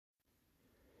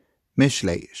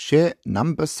Mishlei, Shir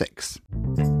number 6.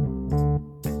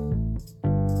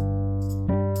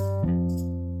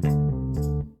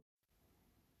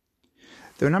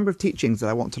 There are a number of teachings that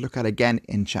I want to look at again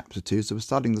in chapter 2. So we're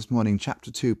starting this morning,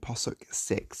 chapter 2, Pasuk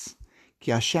 6.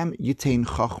 Ki Hashem yitain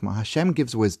chokhmah. Hashem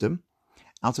gives wisdom.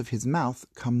 Out of his mouth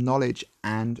come knowledge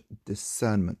and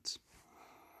discernment.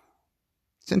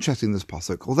 It's interesting, this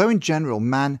pasuk. Although in general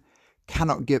man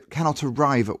cannot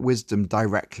arrive at wisdom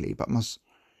directly, but must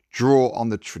draw on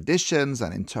the traditions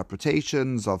and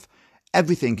interpretations of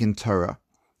everything in Torah,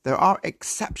 there are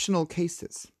exceptional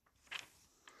cases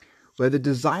where the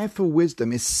desire for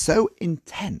wisdom is so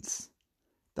intense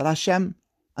that Hashem,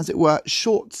 as it were,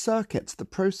 short-circuits the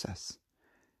process,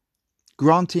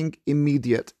 granting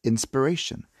immediate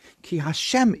inspiration. Ki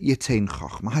Hashem yitain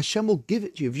chokhmah. Hashem will give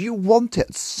it to you. If you want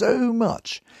it so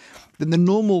much, then the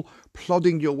normal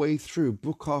plodding your way through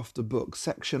book after book,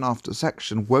 section after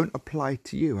section, won't apply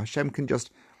to you. Hashem can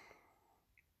just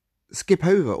skip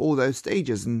over all those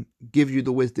stages and give you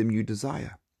the wisdom you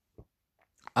desire.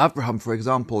 Abraham, for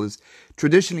example, is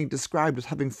traditionally described as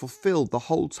having fulfilled the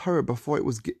whole Torah before it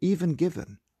was even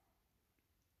given.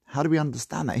 How do we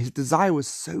understand that? His desire was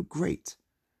so great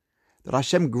that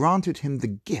Hashem granted him the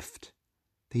gift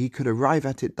that he could arrive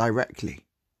at it directly.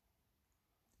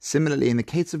 Similarly, in the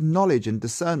case of knowledge and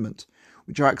discernment,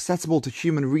 which are accessible to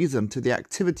human reason, to the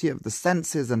activity of the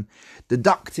senses and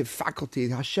deductive faculty,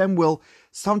 Hashem will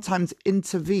sometimes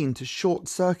intervene to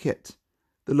short-circuit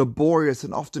the laborious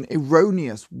and often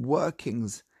erroneous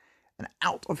workings, and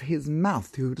out of his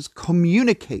mouth he will just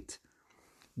communicate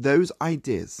those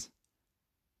ideas,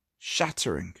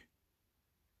 shattering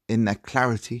in their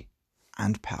clarity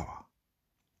and power.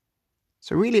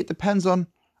 So really it depends on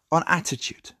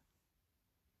attitude.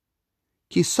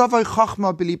 Ki sovai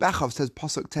chokhmah b'libecha, says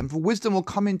Pasuk 10, for wisdom will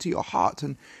come into your heart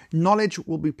and knowledge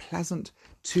will be pleasant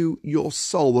to your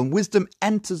soul. When wisdom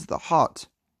enters the heart,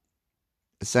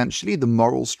 essentially the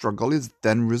moral struggle is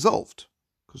then resolved,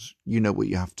 because you know what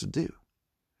you have to do.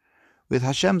 With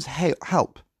Hashem's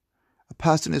help, a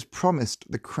person is promised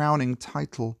the crowning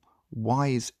title,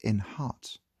 wise in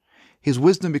heart. His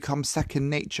wisdom becomes second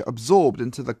nature, absorbed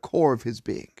into the core of his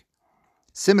being.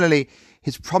 Similarly,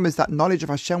 his promise that knowledge of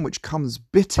Hashem, which comes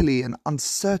bitterly and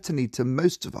uncertainly to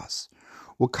most of us,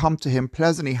 will come to him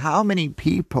pleasantly. How many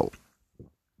people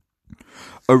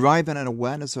arrive at an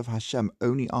awareness of Hashem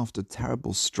only after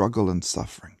terrible struggle and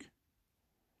suffering?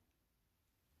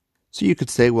 So you could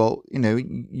say, well,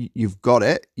 you've got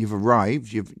it, you've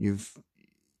arrived, you've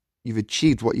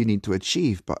achieved what you need to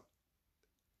achieve, but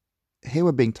here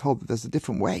we're being told that there's a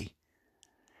different way.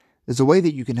 There's a way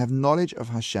that you can have knowledge of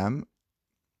Hashem,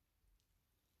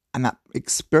 and that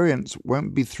experience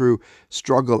won't be through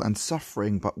struggle and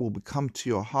suffering, but will come to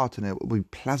your heart and it will be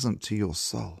pleasant to your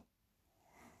soul.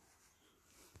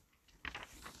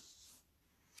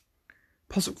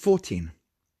 Pasuk 14.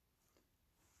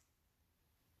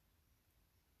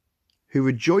 Who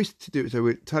rejoiced to do it. So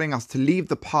we're telling us to leave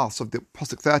the paths of the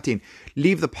Pasuk 13.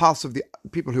 Leave the paths of the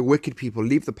people who are wicked people.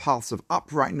 Leave the paths of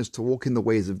uprightness to walk in the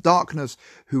ways of darkness.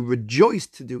 Who rejoice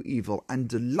to do evil and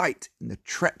delight in the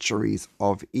treacheries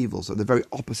of evil. So the very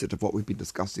opposite of what we've been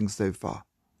discussing so far.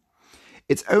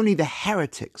 It's only the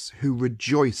heretics who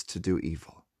rejoice to do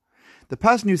evil. The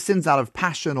person who sins out of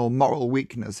passion or moral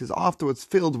weakness is afterwards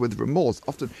filled with remorse.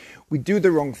 Often we do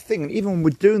the wrong thing, and even when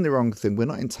we're doing the wrong thing, we're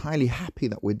not entirely happy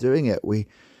that we're doing it. We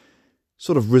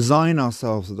sort of resign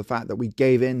ourselves to the fact that we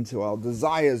gave in to our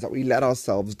desires, that we let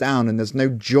ourselves down, and there's no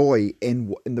joy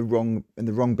in the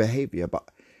wrong behavior. But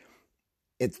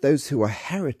it's those who are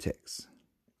heretics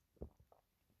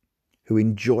who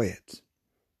enjoy it.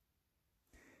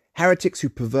 Heretics who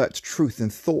pervert truth in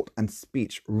thought and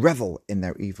speech revel in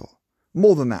their evil.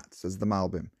 More than that, says the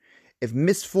Malbim, if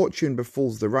misfortune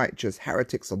befalls the righteous,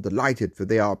 heretics are delighted, for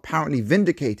they are apparently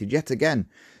vindicated yet again.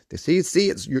 They see,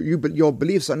 it's your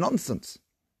beliefs are nonsense.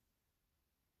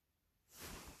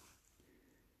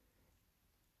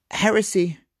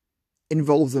 Heresy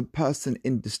involves a person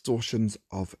in distortions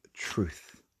of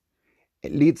truth.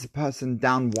 It leads a person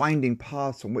down winding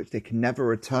paths from which they can never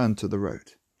return to the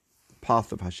road, the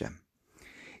path of Hashem.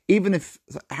 Even if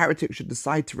a heretic should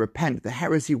decide to repent, the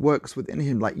heresy works within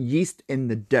him like yeast in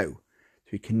the dough, so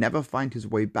he can never find his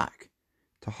way back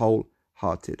to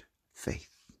wholehearted faith.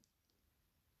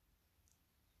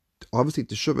 Obviously,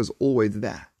 teshuvah is always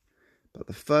there, but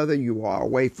the further you are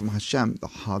away from Hashem, the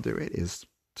harder it is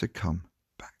to come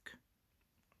back.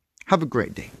 Have a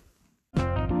great day.